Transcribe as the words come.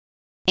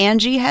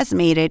Angie has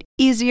made it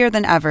easier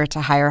than ever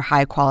to hire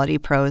high-quality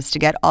pros to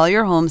get all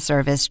your home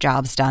service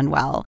jobs done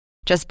well.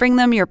 Just bring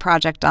them your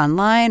project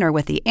online or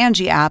with the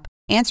Angie app,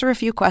 answer a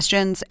few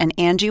questions, and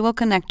Angie will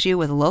connect you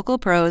with local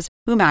pros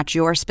who match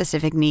your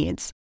specific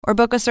needs. Or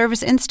book a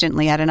service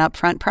instantly at an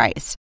upfront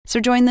price. So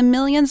join the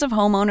millions of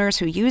homeowners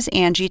who use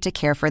Angie to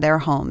care for their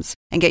homes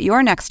and get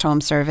your next home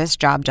service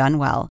job done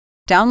well.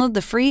 Download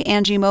the free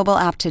Angie mobile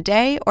app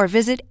today or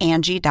visit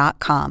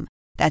Angie.com.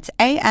 That's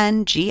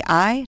ANGI.com.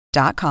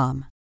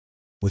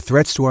 With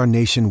threats to our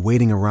nation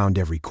waiting around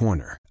every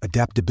corner,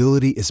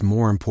 adaptability is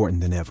more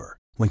important than ever.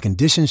 When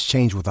conditions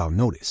change without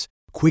notice,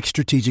 quick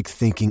strategic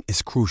thinking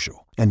is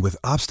crucial. And with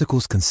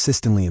obstacles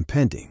consistently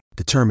impending,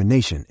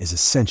 determination is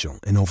essential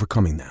in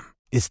overcoming them.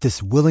 It's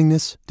this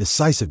willingness,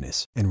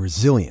 decisiveness, and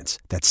resilience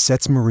that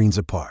sets Marines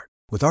apart.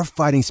 With our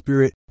fighting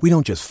spirit, we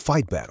don't just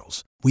fight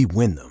battles, we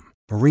win them.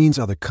 Marines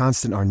are the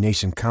constant our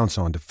nation counts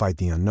on to fight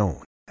the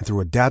unknown. And through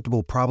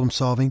adaptable problem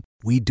solving,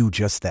 we do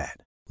just that.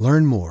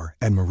 Learn more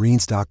at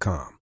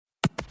Marines.com.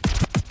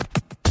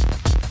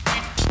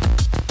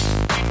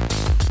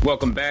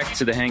 Welcome back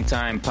to the Hang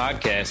Time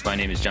Podcast. My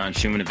name is John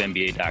Schumann of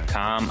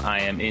NBA.com.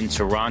 I am in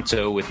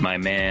Toronto with my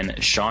man,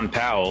 Sean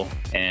Powell,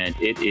 and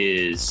it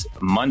is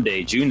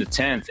Monday, June the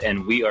 10th,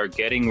 and we are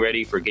getting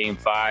ready for Game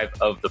 5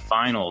 of the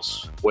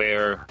Finals,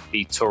 where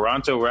the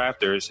Toronto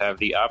Raptors have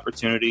the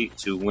opportunity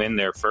to win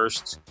their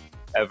first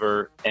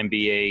ever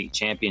NBA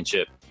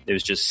championship. It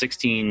was just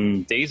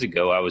 16 days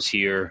ago I was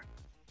here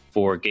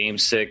for Game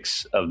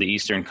 6 of the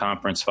Eastern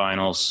Conference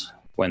Finals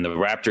when the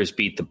Raptors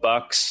beat the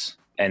Bucks.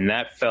 And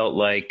that felt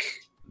like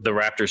the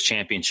Raptors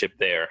championship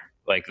there.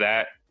 Like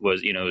that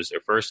was, it was their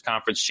first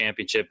conference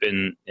championship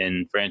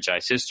in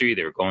franchise history.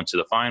 They were going to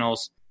the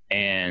finals.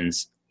 And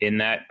in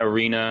that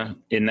arena,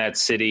 in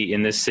this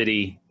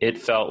city, it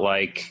felt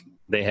like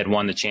they had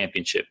won the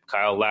championship.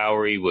 Kyle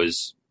Lowry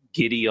was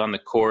giddy on the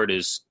court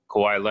as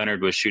Kawhi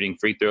Leonard was shooting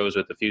free throws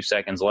with a few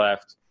seconds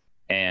left.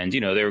 And,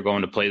 they were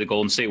going to play the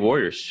Golden State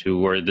Warriors, who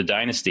were the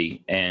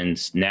dynasty. And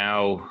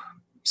now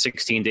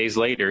 16 days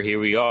later, here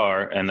we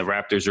are, and the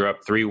Raptors are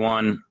up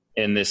 3-1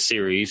 in this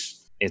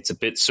series. It's a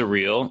bit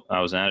surreal.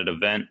 I was at an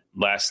event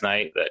last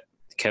night that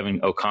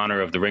Kevin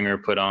O'Connor of The Ringer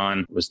put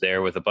on, was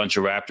there with a bunch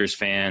of Raptors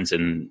fans,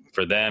 and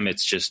for them,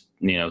 it's just,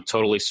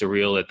 totally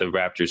surreal that the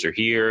Raptors are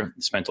here.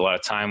 Spent a lot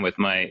of time with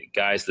my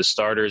guys, the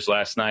starters,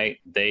 last night.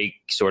 They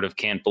sort of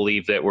can't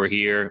believe that we're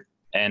here.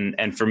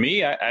 And for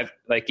me, I've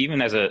like,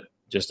 even as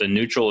just a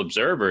neutral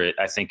observer,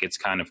 I think it's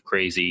kind of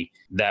crazy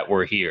that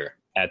we're here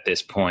at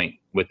this point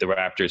with the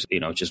Raptors,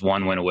 just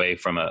one win away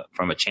from a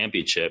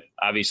championship.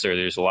 Obviously,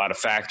 there's a lot of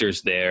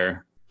factors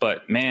there,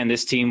 but man,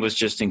 this team was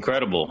just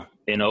incredible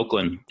in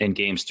Oakland in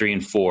games 3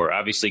 and 4.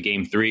 Obviously,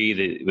 game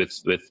 3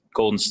 with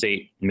Golden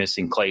State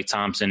missing Klay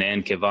Thompson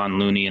and Kevon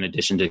Looney in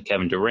addition to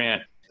Kevin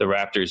Durant, the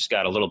Raptors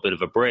got a little bit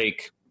of a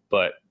break.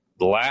 But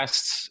the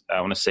last, I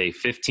want to say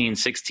 15,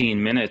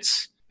 16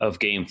 minutes of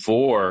game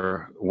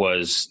 4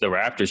 was the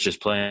Raptors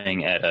just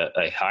playing at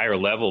a higher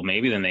level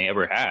maybe than they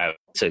ever have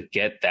to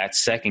get that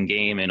second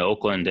game in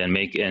Oakland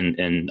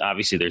and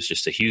obviously there's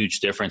just a huge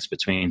difference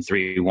between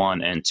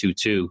 3-1 and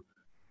 2-2.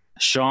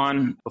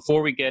 Sean,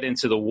 before we get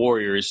into the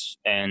Warriors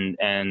and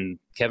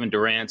Kevin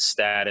Durant's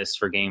status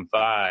for game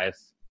 5,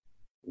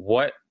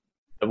 what's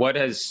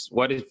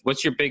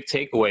your big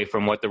takeaway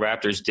from what the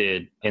Raptors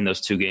did in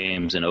those 2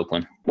 games in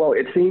Oakland? Well,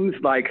 it seems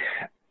like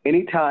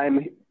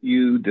anytime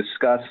you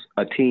discuss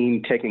a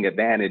team taking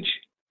advantage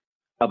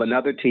of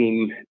another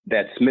team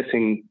that's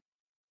missing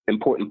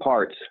important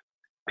parts,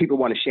 people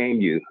want to shame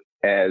you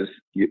as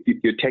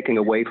you're taking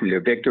away from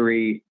their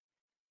victory.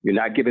 You're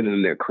not giving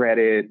them their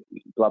credit,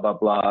 blah, blah,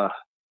 blah.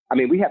 I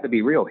mean, we have to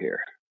be real here.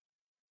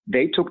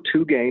 They took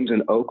 2 games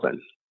in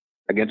Oakland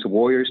against a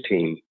Warriors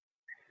team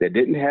that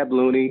didn't have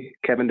Looney,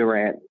 Kevin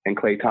Durant, and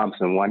Klay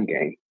Thompson in one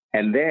game,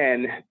 and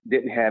then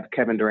didn't have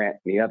Kevin Durant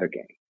in the other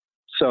game.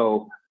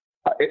 So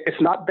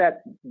it's not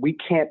that we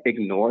can't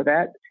ignore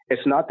that.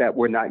 It's not that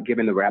we're not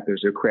giving the Raptors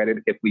their credit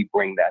if we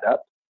bring that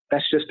up.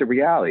 That's just the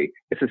reality.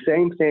 It's the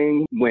same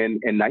thing when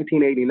in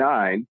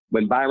 1989,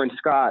 when Byron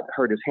Scott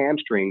hurt his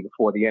hamstring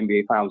before the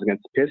NBA Finals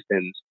against the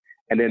Pistons,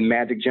 and then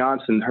Magic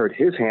Johnson hurt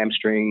his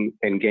hamstring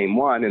in game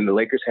 1, and the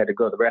Lakers had to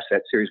go the rest of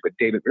that series with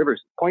David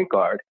Rivers, point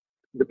guard.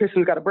 The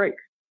Pistons got a break.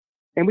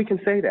 And we can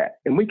say that.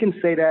 And we can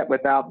say that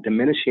without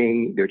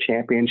diminishing their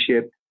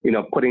championship,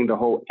 putting the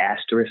whole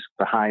asterisk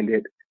behind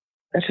it.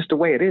 That's just the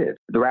way it is.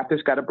 The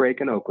Raptors got a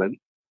break in Oakland.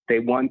 They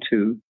won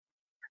 2.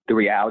 The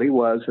reality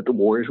was that the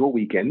Warriors were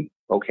weakened,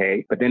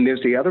 okay? But then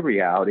there's the other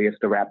reality. It's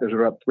the Raptors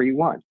are up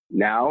 3-1.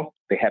 Now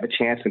they have a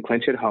chance to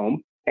clinch at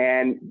home.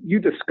 And you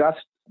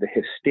discussed the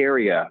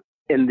hysteria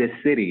in this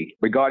city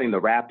regarding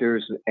the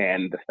Raptors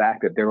and the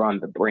fact that they're on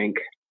the brink.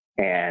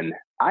 And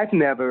I've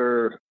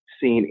never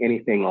seen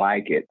anything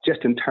like it,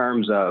 just in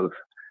terms of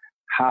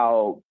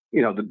how,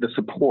 the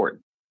support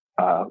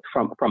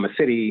from a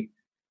city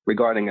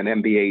regarding an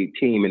NBA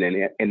team and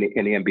in the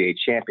NBA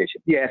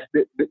championship. Yes,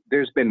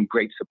 there's been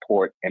great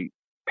support in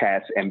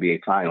past NBA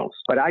finals,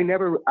 but I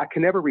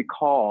can never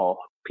recall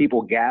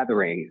people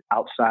gathering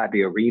outside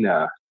the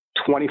arena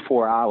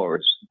 24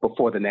 hours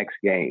before the next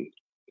game,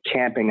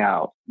 camping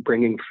out,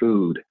 bringing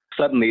food.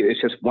 Suddenly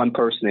it's just one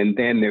person, and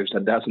then there's a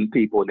dozen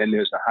people, and then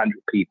there's 100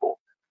 people,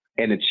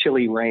 and it's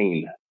chilly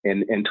rain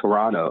in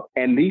Toronto.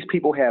 And these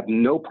people have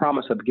no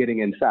promise of getting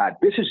inside.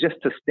 This is just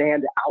to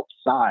stand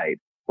outside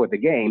for the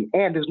game,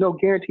 and there's no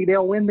guarantee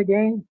they'll win the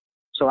game.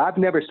 So I've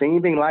never seen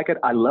anything like it.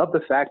 I love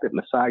the fact that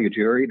Masai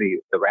Ujiri,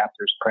 the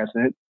Raptors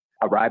president,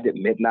 arrived at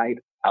midnight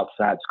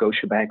outside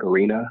Scotiabank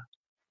Arena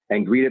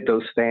and greeted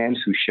those fans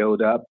who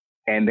showed up,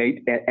 and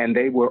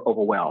they were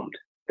overwhelmed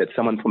that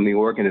someone from the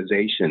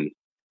organization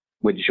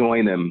would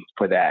join them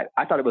for that.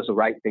 I thought it was the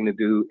right thing to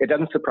do. It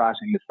doesn't surprise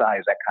me. Masai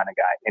is that kind of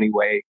guy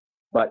anyway,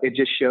 but it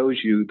just shows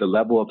you the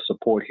level of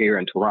support here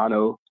in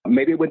Toronto.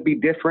 Maybe it would be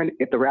different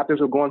if the Raptors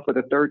were going for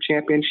the third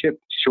championship.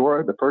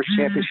 Sure, the first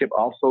championship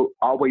also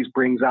always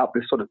brings out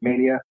this sort of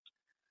mania.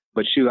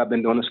 But shoot, I've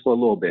been doing this for a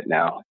little bit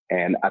now,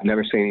 and I've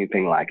never seen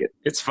anything like it.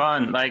 It's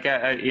fun. Like like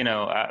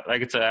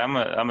I said,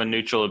 I'm a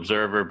neutral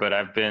observer, but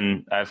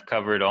I've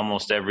covered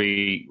almost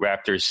every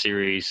Raptors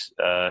series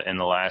in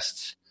the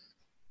last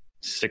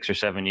 6 or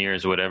 7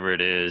 years, whatever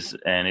it is,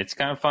 and it's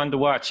kind of fun to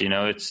watch.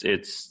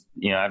 It's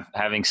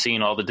having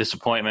seen all the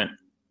disappointment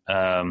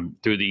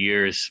through the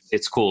years,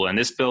 it's cool. And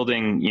this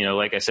building,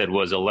 like I said,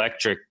 was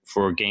electric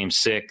for Game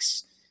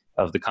 6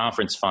 of the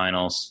conference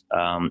finals,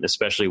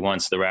 especially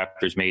once the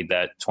Raptors made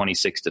that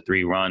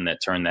 26-3 run that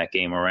turned that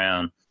game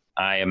around.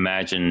 I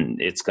imagine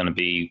it's going to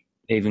be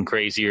even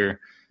crazier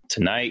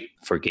tonight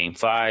for Game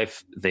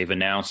 5. They've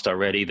announced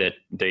already that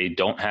they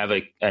don't have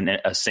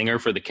a singer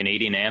for the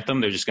Canadian anthem.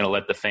 They're just going to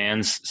let the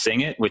fans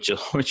sing it, which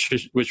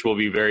will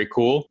be very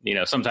cool.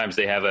 Sometimes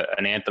they have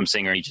an anthem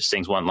singer. He just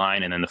sings one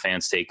line and then the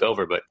fans take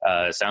over. But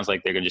it sounds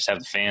like they're going to just have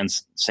the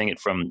fans sing it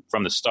from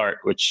the start,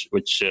 which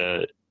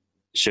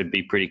should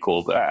be pretty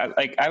cool. But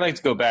I like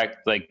to go back,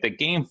 like the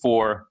Game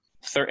 4,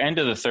 end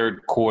of the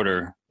third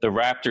quarter, the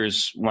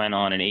Raptors went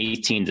on an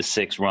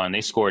 18-6 run.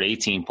 They scored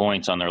 18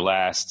 points on their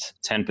last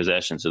 10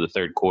 possessions of the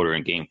third quarter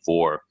in Game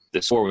 4.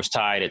 The score was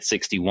tied at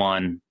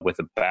 61 with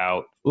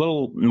about a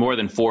little more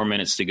than 4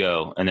 minutes to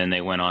go. And then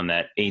they went on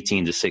that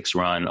 18-6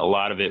 run. A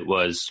lot of it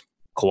was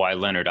Kawhi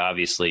Leonard,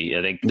 obviously.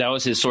 I think that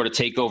was his sort of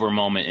takeover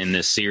moment in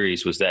this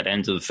series, was that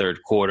end of the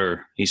third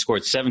quarter. He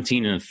scored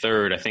 17 in the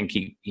third. I think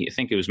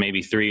it was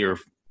maybe three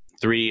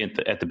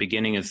at the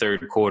beginning of the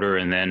third quarter,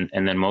 and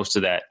then most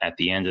of that at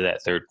the end of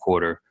that third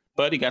quarter.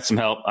 But he got some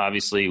help,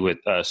 obviously, with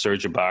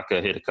Serge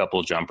Ibaka hit a couple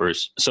of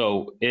jumpers.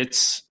 So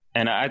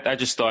I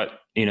just thought,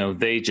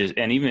 they just,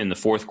 and even in the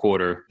fourth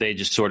quarter, they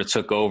just sort of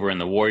took over,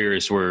 and the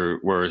Warriors were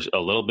a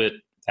little bit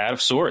out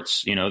of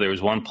sorts. There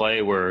was one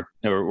play where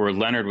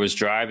Leonard was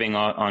driving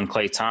on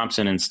Klay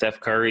Thompson and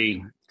Steph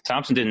Curry.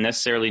 Thompson didn't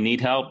necessarily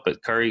need help,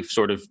 but Curry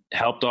sort of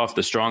helped off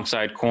the strong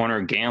side corner,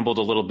 gambled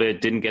a little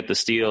bit, didn't get the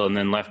steal, and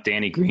then left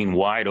Danny Green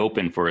wide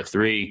open for a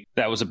three.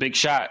 That was a big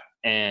shot.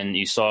 And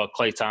you saw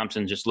Klay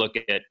Thompson just look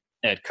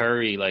at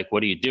Curry like,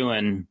 what are you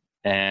doing?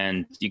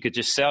 And you could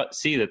just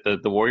see that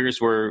the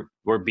Warriors were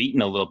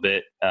beaten a little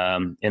bit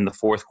in the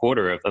fourth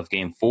quarter of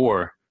Game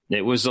 4.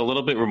 It was a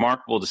little bit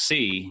remarkable to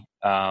see.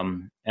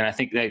 And I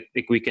think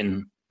we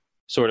can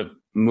sort of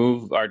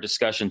move our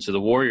discussion to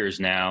the Warriors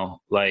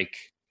now. Like,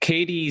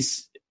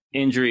 KD's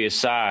injury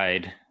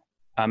aside,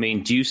 I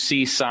mean, do you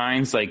see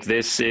signs like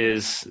this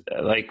is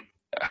like,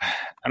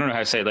 I don't know how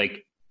to say it,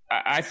 like,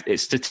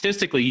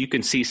 statistically, you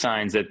can see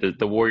signs that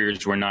the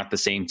Warriors were not the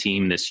same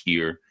team this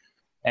year.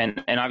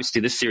 And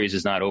obviously this series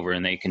is not over,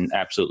 and they can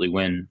absolutely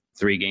win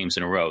 3 games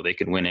in a row. They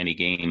can win any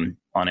game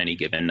on any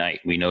given night.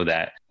 We know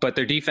that. But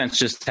their defense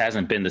just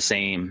hasn't been the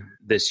same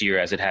this year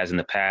as it has in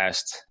the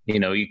past.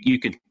 You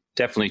could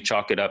definitely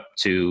chalk it up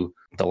to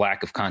the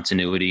lack of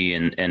continuity,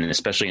 and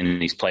especially in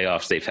these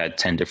playoffs, they've had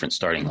 10 different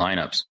starting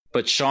lineups.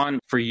 But Sean,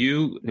 for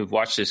you who've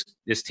watched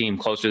this team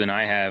closer than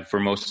I have for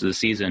most of the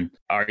season,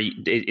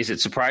 is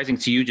it surprising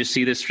to you to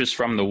see this just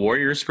from the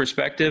Warriors'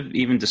 perspective,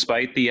 even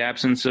despite the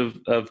absence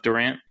of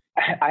Durant?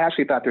 I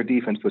actually thought their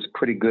defense was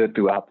pretty good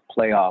throughout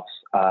the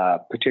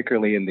playoffs,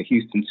 particularly in the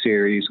Houston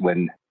series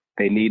when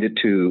they needed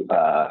to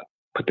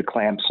put the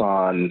clamps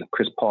on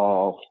Chris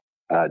Paul,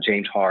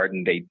 James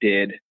Harden. They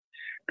did.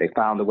 They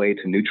found a way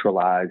to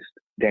neutralize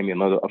Damian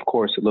Lillard. Of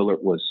course,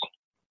 Lillard was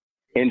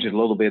injured a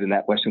little bit in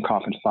that Western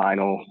Conference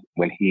final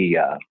when he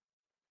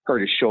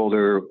hurt his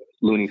shoulder.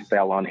 Looney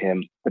fell on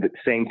him. But at the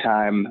same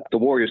time, the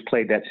Warriors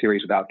played that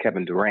series without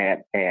Kevin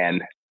Durant,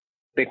 and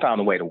they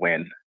found a way to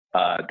win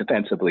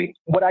defensively.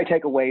 What I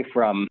take away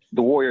from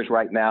the Warriors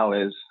right now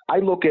is I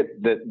look at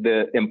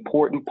the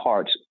important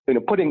parts,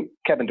 putting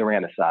Kevin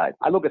Durant aside,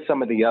 I look at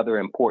some of the other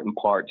important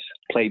parts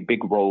played big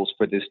roles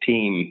for this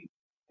team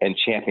in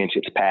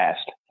championships past.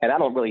 And I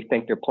don't really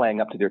think they're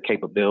playing up to their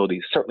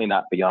capabilities, certainly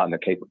not beyond their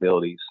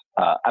capabilities.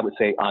 I would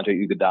say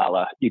Andre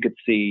Iguodala, you could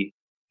see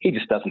he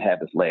just doesn't have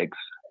his legs.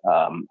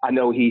 I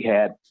know he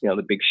had,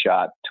 the big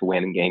shot to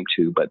win in Game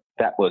 2, but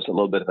that was a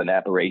little bit of an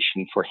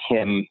aberration for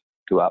him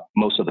throughout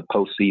most of the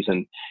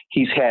postseason.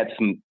 He's had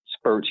some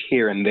spurts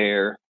here and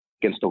there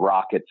against the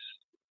Rockets,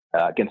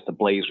 against the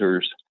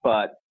Blazers,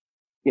 but,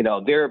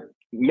 they're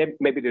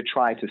maybe they're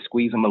trying to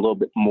squeeze him a little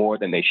bit more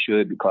than they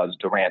should because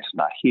Durant's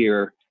not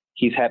here.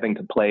 He's having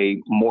to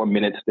play more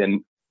minutes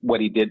than what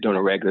he did during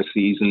the regular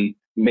season.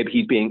 Maybe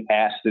he's being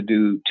asked to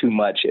do too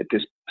much at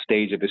this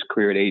stage of his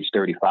career at age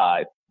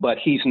 35. But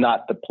he's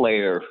not the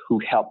player who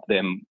helped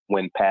them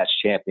win past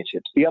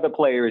championships. The other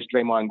player is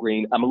Draymond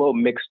Green. I'm a little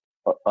mixed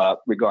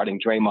regarding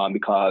Draymond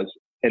because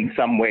in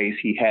some ways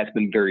he has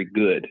been very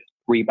good,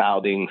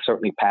 rebounding,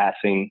 certainly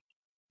passing,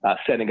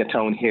 setting a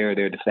tone here or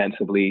there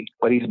defensively.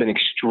 But he's been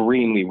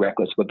extremely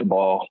reckless with the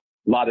ball.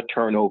 A lot of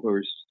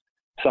turnovers,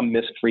 some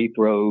missed free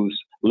throws,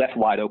 left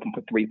wide open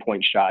for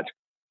three-point shots,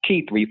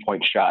 key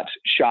three-point shots,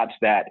 shots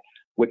that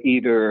would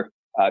either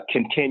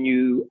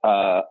continue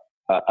a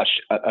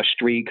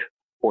streak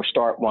or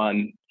start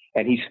one,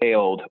 and he's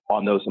failed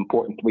on those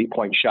important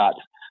three-point shots.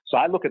 So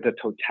I look at the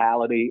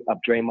totality of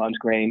Draymond's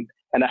game,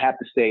 and I have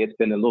to say it's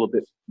been a little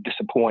bit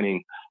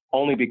disappointing,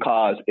 only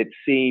because it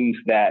seems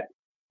that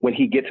when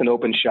he gets an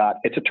open shot,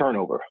 it's a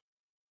turnover.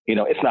 You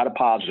know, it's not a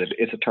positive,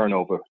 it's a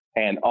turnover.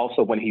 And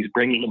also when he's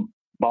bringing the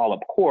ball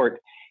up court,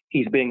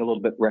 he's being a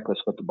little bit reckless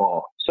with the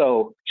ball.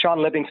 So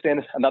Shaun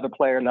Livingston, another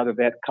player, another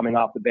vet coming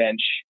off the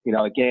bench. You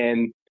know,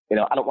 again,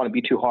 I don't want to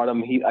be too hard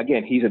on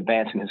him. He's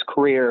advancing his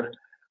career,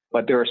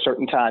 but there are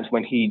certain times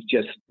when he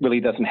just really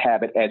doesn't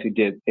have it as he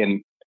did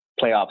in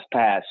playoffs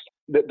past.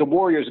 The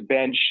Warriors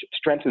bench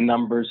strength in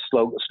numbers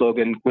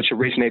slogan, which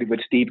originated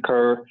with Steve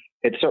Kerr,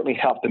 it certainly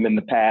helped them in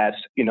the past.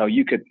 You know,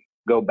 you could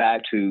go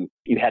back to,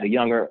 you had a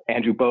younger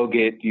Andrew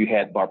Bogut, you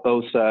had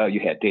Barbosa, you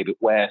had David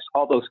West.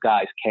 All those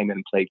guys came in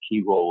and played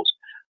key roles.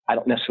 I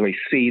don't necessarily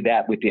see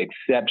that with the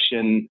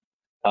exception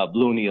of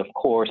Looney, of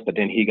course, but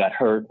then he got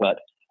hurt. But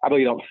I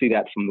really don't see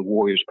that from the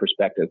Warriors'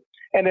 perspective.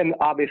 And then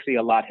obviously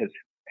a lot has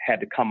had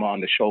to come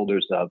on the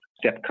shoulders of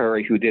Steph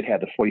Curry, who did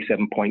have the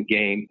 47-point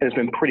game. Has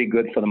been pretty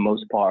good for the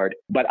most part.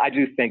 But I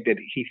do think that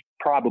he's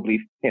probably,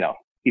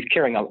 he's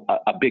carrying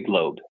a big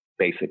load,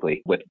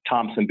 basically, with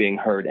Thompson being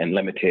hurt and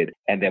limited,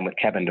 and then with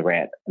Kevin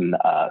Durant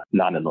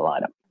not in the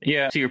lineup.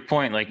 Yeah, to your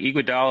point, like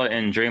Iguodala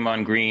and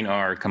Draymond Green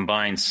are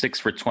combined 6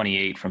 for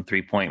 28 from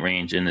three-point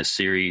range in this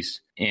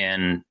series.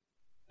 And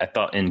I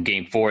thought in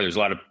Game 4, there's a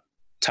lot of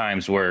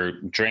times where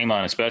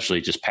Draymond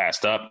especially just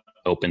passed up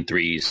open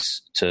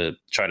threes to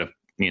try to,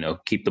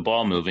 keep the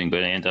ball moving,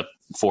 but end up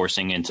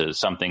forcing into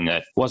something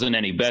that wasn't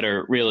any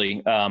better,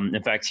 really.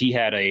 In fact, he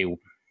had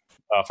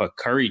off a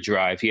Curry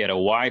drive, he had a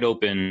wide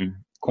open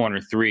corner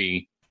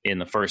three in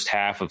the first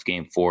half of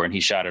Game 4, and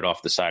he shot it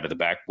off the side of the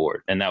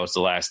backboard. And that was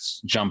the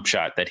last jump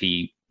shot that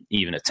he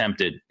even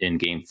attempted in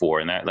Game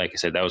 4. And that, like I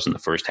said, that was in the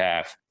first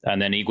half. And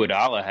then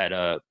Iguodala had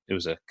it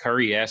was a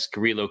Curry-esque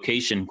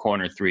relocation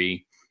corner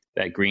three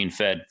that Green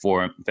fed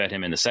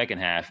him in the second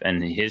half,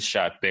 and his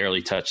shot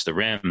barely touched the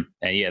rim.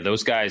 And yeah,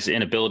 those guys'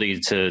 inability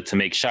to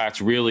make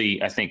shots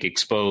really, I think,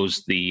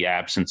 exposed the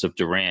absence of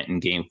Durant in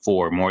Game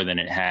 4 more than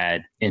it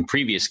had in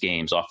previous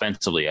games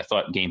offensively. I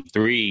thought Game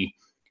 3,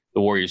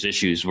 the Warriors'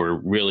 issues were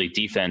really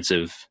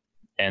defensive.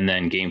 And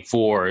then Game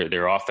 4,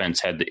 their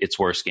offense had its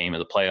worst game of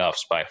the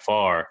playoffs by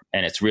far.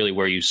 And it's really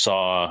where you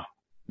saw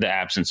the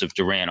absence of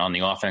Durant on the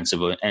offensive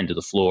end of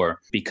the floor,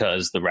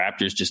 because the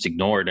Raptors just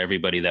ignored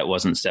everybody that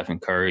wasn't Stephen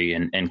Curry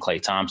and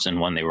Klay Thompson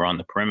when they were on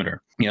the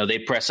perimeter. They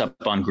press up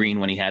on Green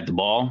when he had the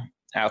ball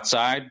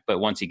outside, but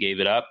once he gave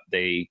it up,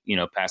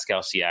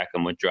 Pascal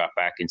Siakam would drop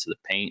back into the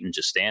paint and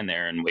just stand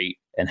there and wait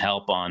and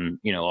help on,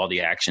 all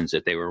the actions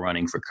that they were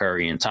running for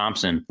Curry and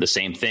Thompson. The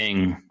same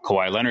thing,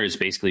 Kawhi Leonard has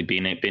basically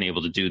been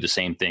able to do the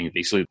same thing.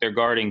 Basically, they're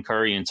guarding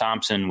Curry and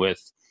Thompson with,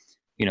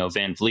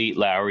 Van Vliet,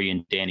 Lowry,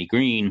 and Danny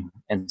Green.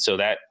 And so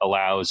that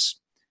allows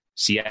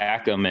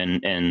Siakam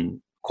and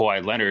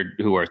Kawhi Leonard,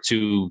 who are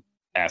two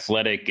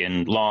athletic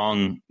and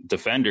long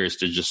defenders,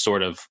 to just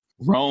sort of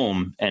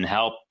roam and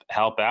help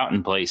out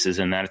in places.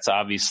 And that's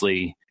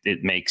obviously,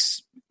 it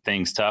makes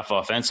things tough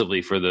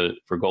offensively for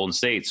Golden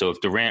State. So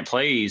if Durant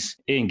plays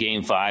in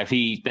Game 5,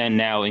 he then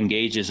now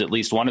engages at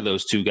least one of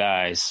those two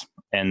guys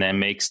and then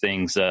makes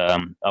things a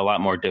lot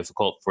more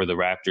difficult for the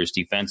Raptors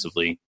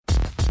defensively.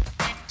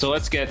 So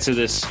let's get to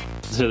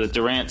the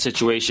Durant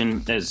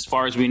situation. As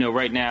far as we know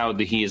right now,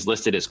 he is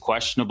listed as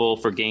questionable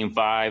for Game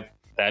 5.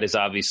 That is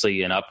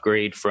obviously an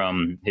upgrade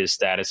from his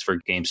status for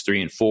Games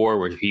 3 and 4,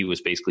 where he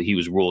was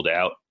ruled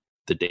out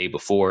the day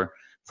before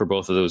for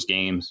both of those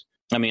games.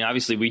 I mean,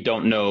 obviously we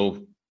don't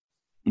know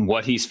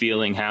what he's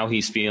feeling, how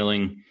he's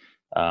feeling.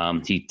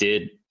 He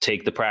did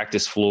take the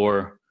practice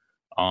floor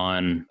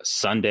on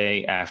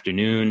Sunday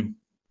afternoon.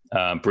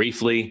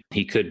 Briefly,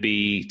 he could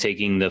be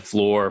taking the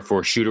floor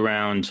for shoot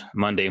around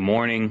Monday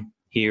morning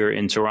here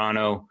in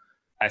Toronto.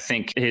 I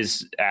think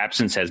his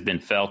absence has been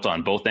felt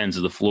on both ends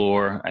of the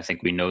floor. I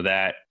think we know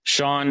that.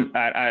 Sean,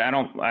 I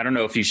don't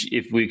know if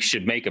we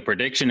should make a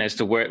prediction as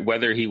to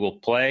whether he will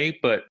play,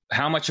 but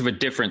how much of a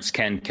difference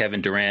can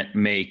Kevin Durant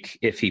make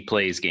if he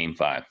plays Game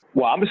 5?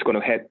 Well, I'm just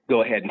going to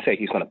go ahead and say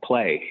he's going to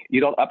play.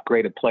 You don't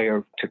upgrade a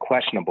player to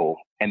questionable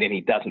and then he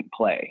doesn't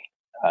play.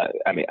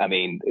 I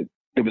mean,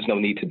 there was no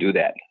need to do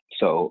that.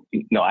 So,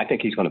 no, I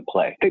think he's going to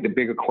play. I think the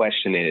bigger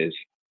question is,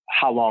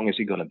 how long is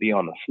he going to be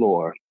on the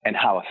floor and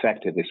how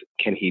effective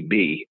can he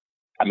be?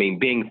 I mean,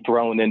 being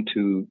thrown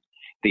into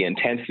the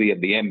intensity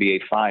of the NBA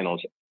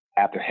Finals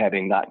after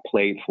having not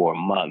played for a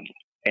month,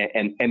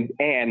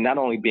 and not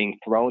only being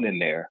thrown in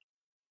there,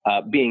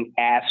 being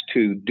asked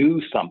to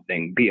do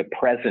something, be a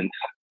presence,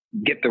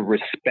 get the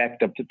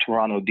respect of the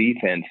Toronto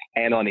defense,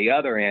 and on the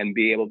other end,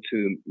 be able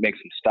to make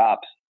some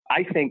stops.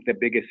 I think the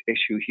biggest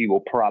issue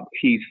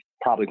he's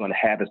probably going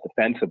to have is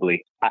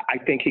defensively. I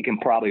think he can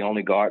probably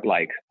only guard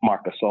like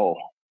Marc Gasol.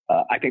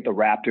 I think the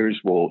Raptors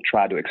will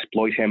try to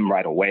exploit him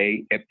right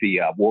away if the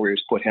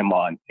Warriors put him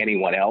on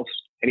anyone else,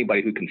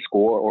 anybody who can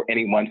score or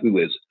anyone who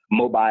is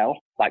mobile.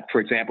 Like,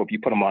 for example, if you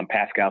put him on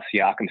Pascal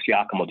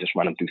Siakam will just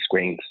run him through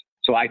screens.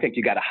 So I think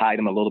you got to hide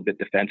him a little bit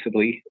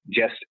defensively,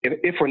 just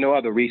if for no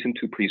other reason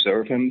to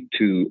preserve him,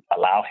 to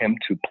allow him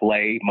to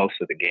play most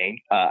of the game.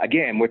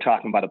 Again, we're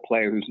talking about a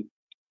player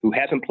who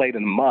hasn't played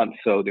in a month,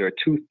 so there are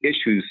two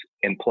issues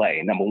in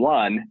play. Number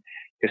one,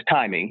 his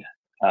timing.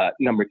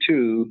 Number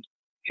two,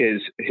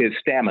 his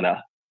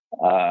stamina.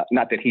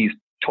 Not that he's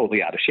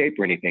totally out of shape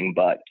or anything,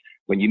 but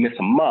when you miss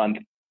a month,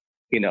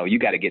 you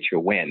got to get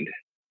your wind.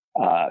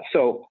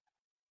 So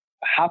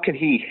how can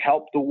he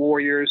help the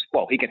Warriors?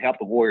 Well, he can help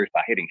the Warriors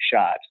by hitting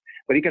shots,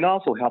 but he can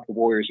also help the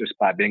Warriors just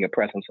by being a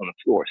presence on the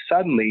floor.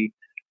 Suddenly,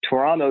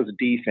 Toronto's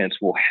defense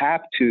will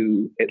have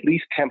to, at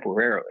least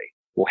temporarily,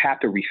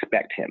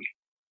 respect him.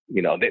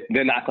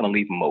 They're not going to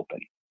leave him open.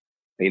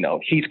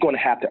 He's going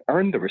to have to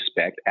earn the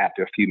respect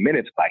after a few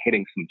minutes by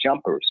hitting some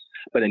jumpers.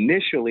 But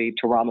initially,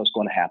 Toronto's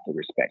going to have to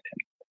respect him.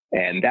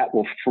 And that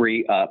will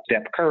free up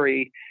Steph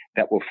Curry.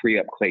 That will free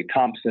up Klay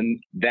Thompson.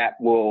 That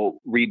will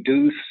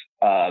reduce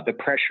the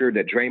pressure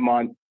that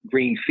Draymond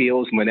Green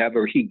feels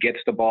whenever he gets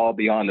the ball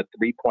beyond the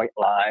three-point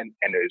line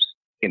and there's,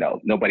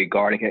 nobody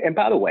guarding him. And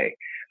by the way,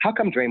 how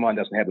come Draymond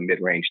doesn't have a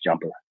mid-range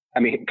jumper? I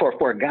mean,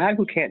 for a guy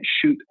who can't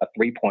shoot a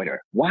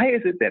three-pointer, why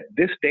is it that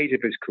this stage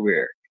of his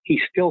career,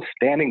 he's still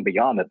standing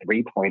beyond the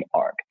three-point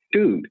arc?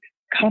 Dude,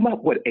 come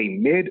up with a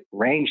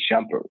mid-range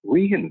jumper.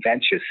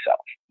 Reinvent yourself.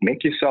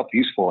 Make yourself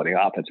useful on the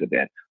offensive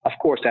end. Of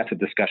course, that's a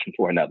discussion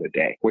for another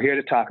day. We're here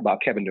to talk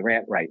about Kevin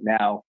Durant right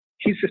now.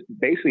 He just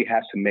basically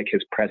has to make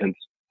his presence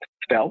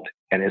felt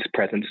and his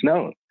presence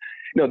known.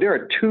 There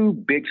are two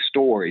big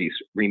stories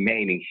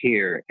remaining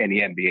here in the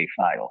NBA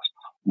Finals.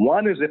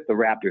 One is if the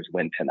Raptors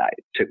win tonight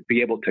to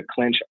be able to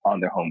clinch on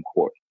their home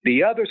court.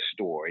 The other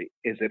story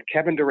is if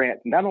Kevin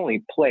Durant not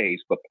only plays,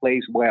 but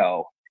plays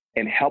well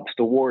and helps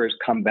the Warriors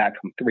come back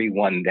from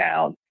 3-1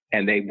 down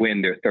and they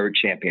win their third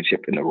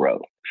championship in a row.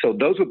 So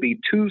those would be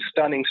two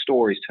stunning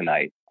stories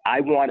tonight.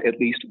 I want at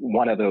least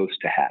one of those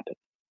to happen.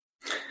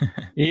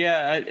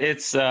 Yeah,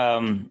 it's I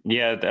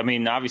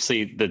mean,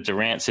 obviously the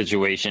Durant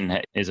situation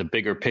is a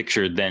bigger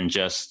picture than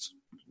just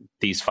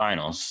these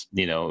finals.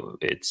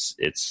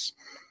 It's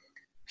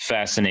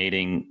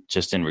fascinating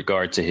just in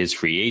regard to his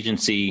free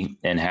agency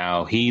and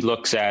how he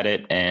looks at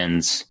it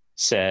and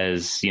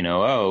says,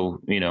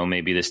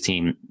 maybe this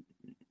team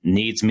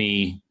needs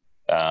me.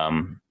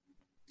 And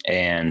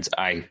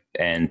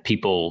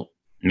people,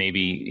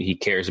 maybe he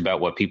cares about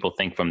what people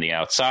think from the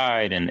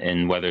outside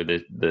and whether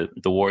the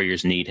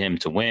Warriors need him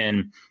to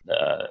win.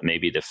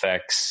 Maybe it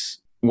affects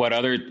what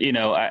other,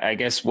 I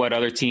guess what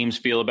other teams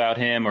feel about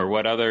him or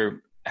what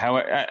other,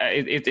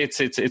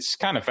 it's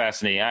kind of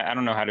fascinating. I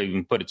don't know how to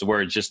even put it to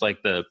words, just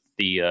like the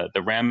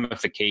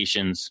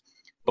ramifications,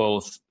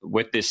 both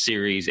with this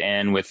series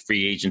and with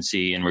free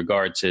agency in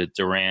regard to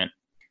Durant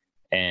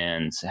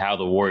and how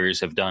the Warriors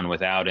have done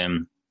without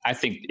him. I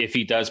think if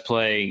he does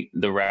play,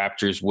 the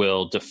Raptors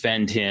will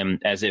defend him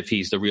as if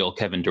he's the real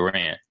Kevin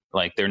Durant.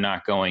 Like, they're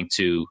not going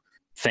to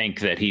think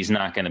that he's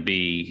not going to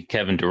be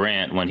Kevin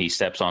Durant when he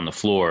steps on the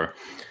floor.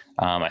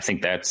 I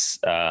think that's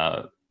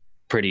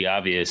pretty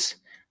obvious.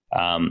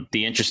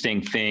 The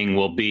interesting thing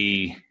will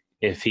be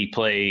if he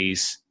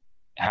plays,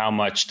 how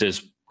much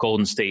does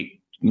Golden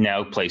State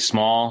now play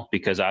small?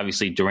 Because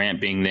obviously Durant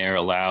being there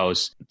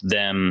allows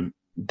them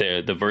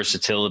the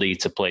versatility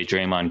to play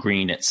Draymond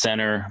Green at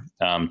center.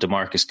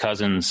 DeMarcus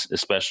Cousins,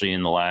 especially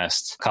in the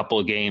last couple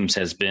of games,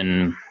 has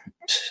been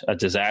a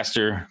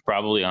disaster,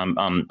 probably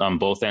on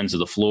both ends of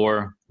the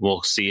floor.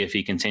 We'll see if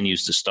he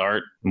continues to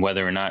start,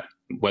 whether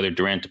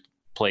Durant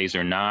plays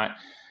or not.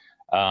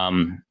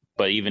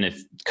 But even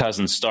if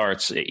Cousins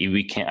starts,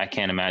 I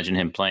can't imagine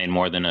him playing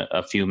more than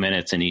a few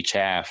minutes in each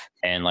half.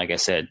 And like I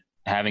said,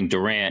 having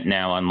Durant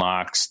now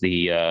unlocks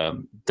the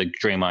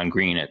Draymond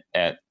Green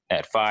at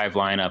 5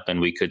 lineup,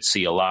 and we could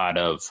see a lot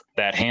of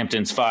that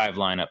Hamptons 5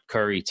 lineup: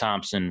 Curry,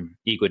 Thompson,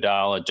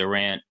 Iguodala,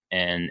 Durant,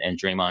 and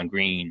Draymond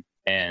Green.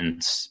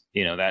 And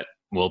that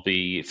will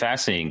be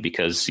fascinating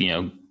because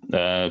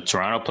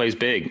Toronto plays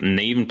big, and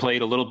they even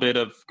played a little bit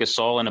of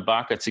Gasol and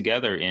Ibaka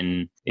together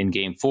in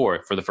Game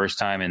 4 for the first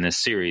time in this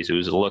series. It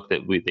was a look that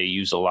they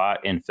used a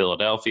lot in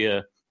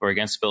Philadelphia or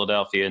against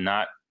Philadelphia,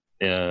 not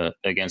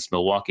against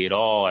Milwaukee at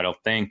all, I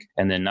don't think,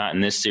 and then not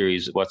in this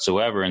series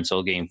whatsoever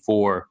until Game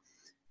 4.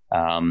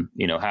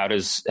 How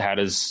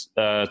does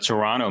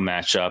Toronto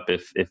match up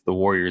if the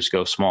Warriors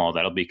go small?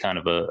 That'll be kind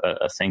of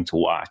a thing to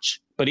watch.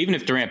 But even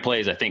if Durant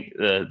plays, I think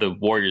the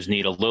Warriors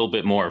need a little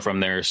bit more from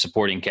their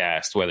supporting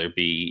cast, whether it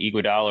be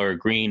Iguodala or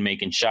Green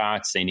making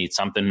shots. They need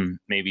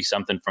maybe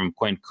something from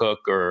Quinn Cook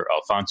or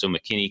Alfonso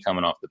McKinney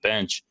coming off the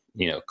bench.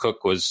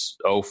 Cook was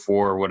 0-4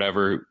 or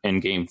whatever in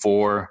game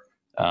 4.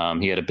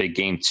 He had a big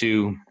game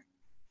 2,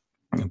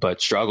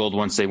 but struggled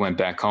once they went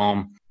back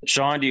home.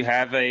 Sean, do you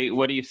have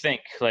what do you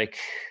think? Like,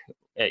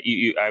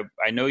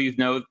 I know you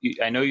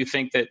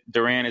think that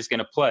Durant is going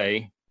to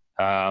play.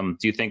 Do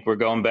you think we're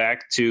going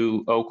back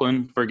to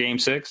Oakland for Game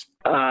 6?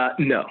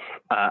 No,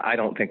 I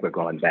don't think we're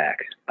going back.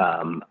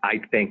 I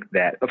think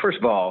that, first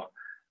of all,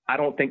 I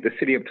don't think the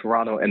city of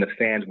Toronto and the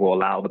fans will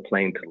allow the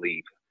plane to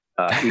leave.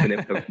 Even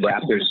if the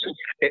Raptors,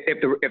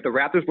 if the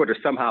Raptors were to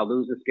somehow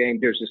lose this game,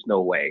 there's just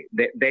no way.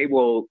 They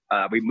will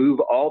remove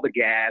all the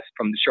gas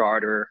from the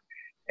charter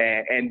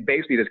and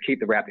basically just keep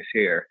the Raptors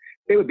here.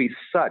 It would be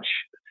such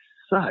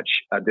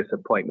a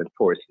disappointment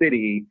for a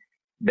city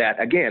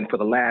that, again, for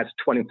the last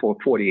 24,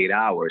 48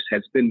 hours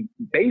has been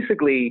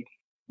basically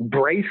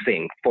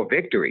bracing for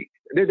victory.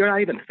 They're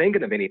not even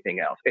thinking of anything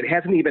else. It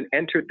hasn't even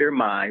entered their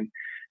mind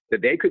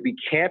that they could be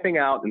camping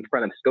out in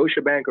front of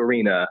Scotiabank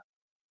Arena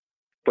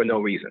for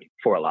no reason,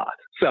 for a lot.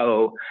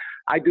 So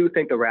I do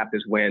think the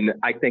Raptors win.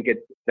 I think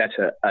that's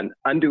an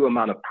undue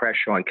amount of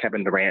pressure on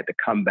Kevin Durant to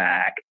come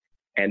back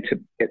and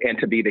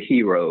to be the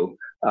hero.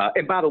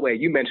 And by the way,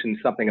 you mentioned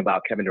something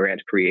about Kevin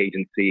Durant's free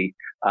agency.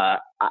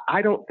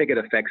 I don't think it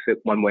affects it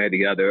one way or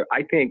the other.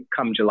 I think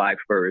come July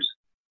 1st,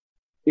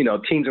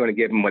 teams are going to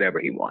give him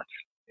whatever he wants.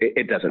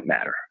 It doesn't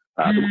matter.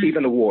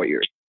 Even the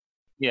Warriors.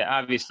 Yeah,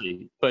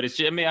 obviously. But I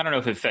don't know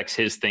if it affects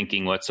his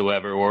thinking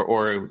whatsoever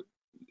or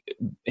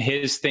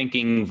his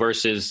thinking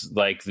versus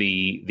like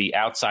the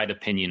outside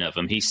opinion of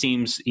him. He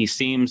seems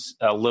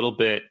a little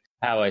bit,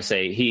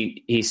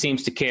 he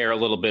seems to care a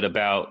little bit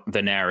about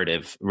the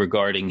narrative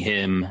regarding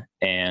him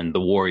and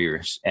the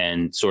Warriors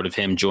and sort of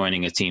him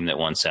joining a team that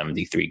won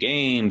 73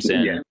 games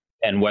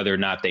and whether or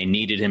not they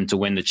needed him to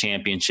win the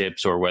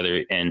championships or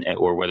whether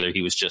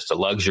he was just a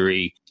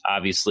luxury.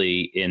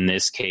 Obviously, in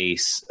this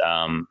case,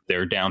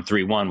 they're down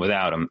 3-1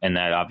 without him, and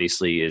that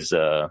obviously is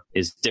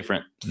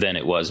different than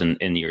it was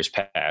in years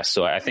past.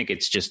 So I think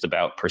it's just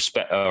about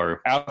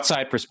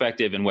outside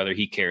perspective and whether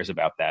he cares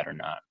about that or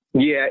not.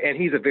 Yeah, and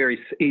he's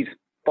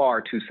far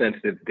too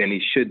sensitive than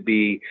he should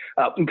be.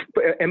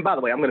 And by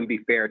the way, I'm going to be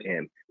fair to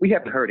him. We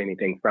haven't heard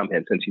anything from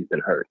him since he's been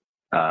hurt.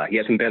 He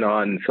hasn't been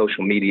on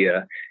social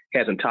media,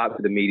 hasn't talked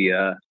to the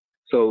media.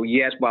 So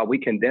yes, while we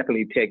can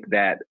definitely take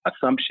that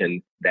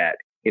assumption that,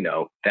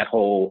 that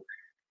whole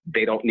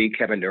they don't need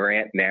Kevin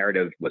Durant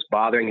narrative was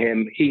bothering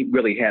him, he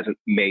really hasn't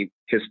made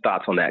his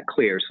thoughts on that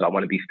clear. So I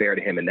want to be fair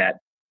to him in that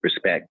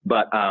respect.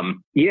 But I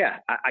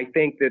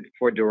think that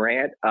for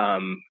Durant,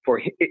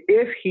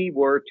 if he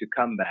were to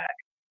come back,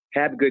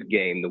 have a good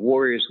game, the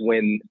Warriors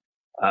win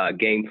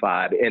Game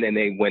 5, and then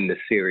they win the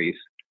series.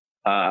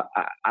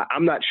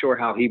 I'm not sure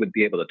how he would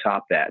be able to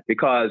top that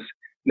because,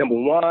 number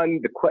one,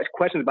 the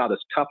question about his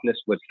toughness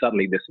would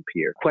suddenly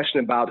disappear.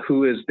 Question about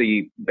who is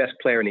the best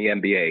player in the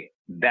NBA,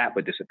 that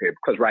would disappear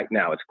because right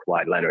now it's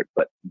Kawhi Leonard,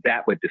 but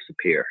that would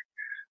disappear.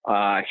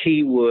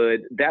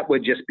 That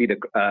would just be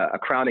a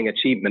crowning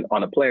achievement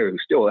on a player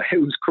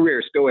whose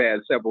career still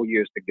has several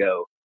years to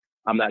go.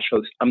 I'm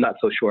not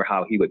so sure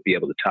how he would be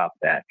able to top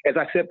that. As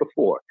I said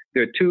before,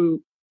 there are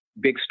two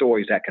big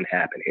stories that can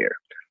happen here.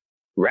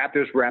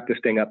 Raptors wrap this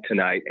thing up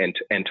tonight,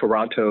 and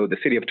Toronto, the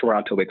city of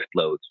Toronto,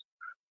 explodes.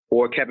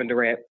 Or Kevin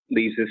Durant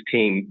leads his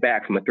team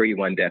back from a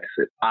 3-1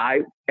 deficit.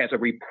 As a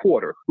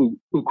reporter who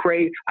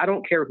crave, I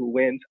don't care who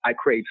wins, I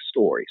crave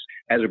stories.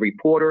 As a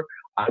reporter,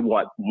 I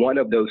want one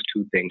of those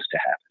two things to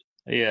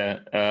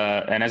happen.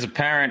 Yeah, and as a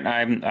parent,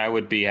 I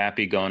would be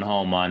happy going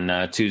home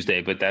on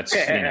Tuesday, but that's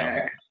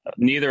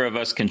neither of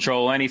us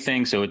control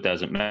anything, so it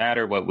doesn't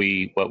matter what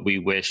we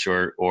wish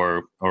or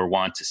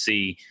want to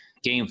see.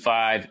 Game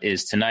 5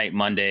 is tonight,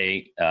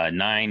 Monday,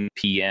 9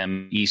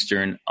 p.m.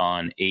 Eastern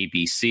on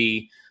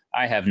ABC.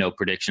 I have no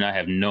prediction. I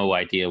have no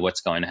idea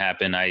what's going to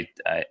happen.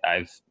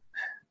 I've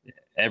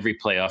every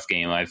playoff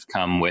game I've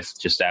come with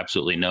just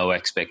absolutely no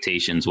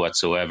expectations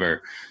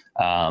whatsoever.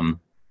 And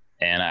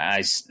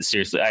I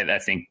seriously, I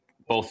think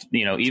both,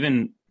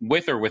 even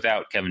with or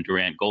without Kevin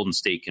Durant, Golden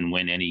State can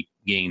win any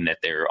game that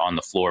they're on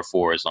the floor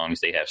for as long as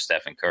they have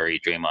Stephen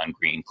Curry, Draymond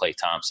Green, Klay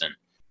Thompson.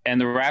 And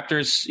the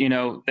Raptors,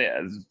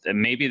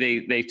 maybe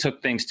they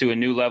took things to a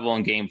new level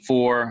in Game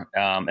 4,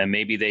 and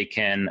maybe they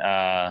can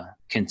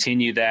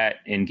continue that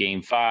in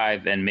Game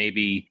 5, and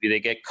maybe they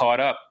get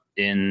caught up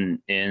in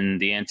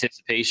the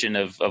anticipation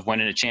of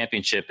winning a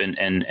championship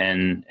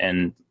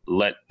and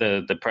let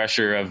the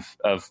pressure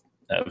of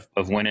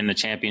winning the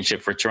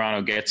championship for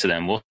Toronto get to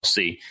them. We'll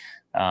see.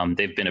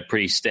 They've been a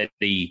pretty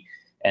steady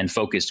and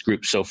focused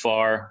group so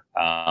far.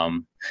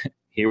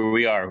 Here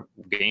we are,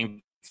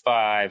 Game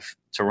 5,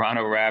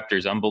 Toronto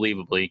Raptors,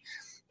 unbelievably,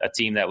 a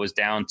team that was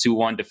down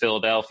 2-1 to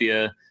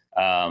Philadelphia,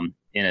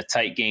 in a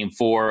tight game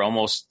 4,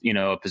 almost,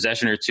 a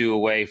possession or two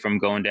away from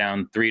going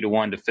down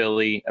 3-1 to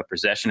Philly, a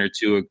possession or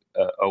two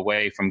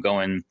away from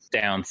going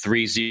down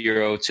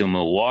 3-0 to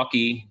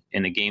Milwaukee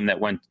in a game that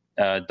went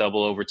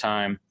double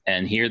overtime.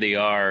 And here they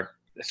are,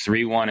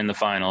 3-1 in the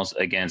finals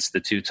against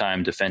the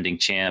 2-time defending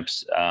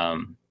champs.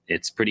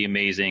 It's pretty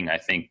amazing. I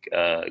think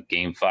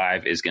Game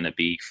 5 is going to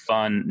be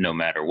fun no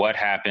matter what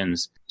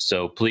happens.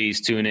 So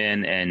please tune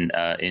in and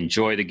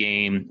enjoy the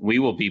game. We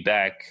will be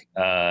back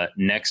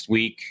next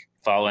week.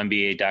 Follow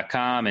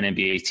NBA.com and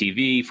NBA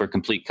TV for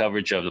complete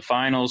coverage of the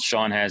finals.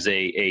 Sean has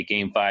a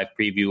Game 5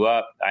 preview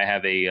up. I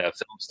have a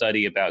film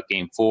study about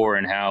Game 4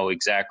 and how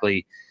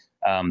exactly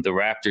the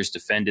Raptors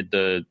defended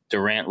the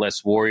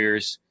Durant-less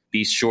Warriors.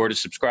 Be sure to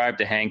subscribe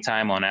to Hang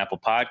Time on Apple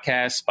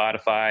Podcasts,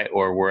 Spotify,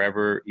 or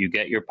wherever you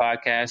get your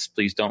podcasts.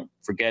 Please don't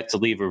forget to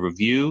leave a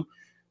review.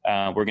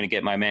 We're going to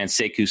get my man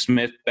Sekou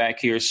Smith back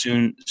here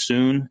soon.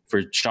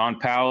 For Sean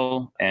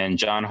Powell and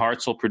John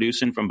Hartzell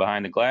producing from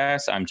Behind the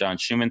Glass, I'm John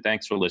Schumann.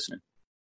 Thanks for listening.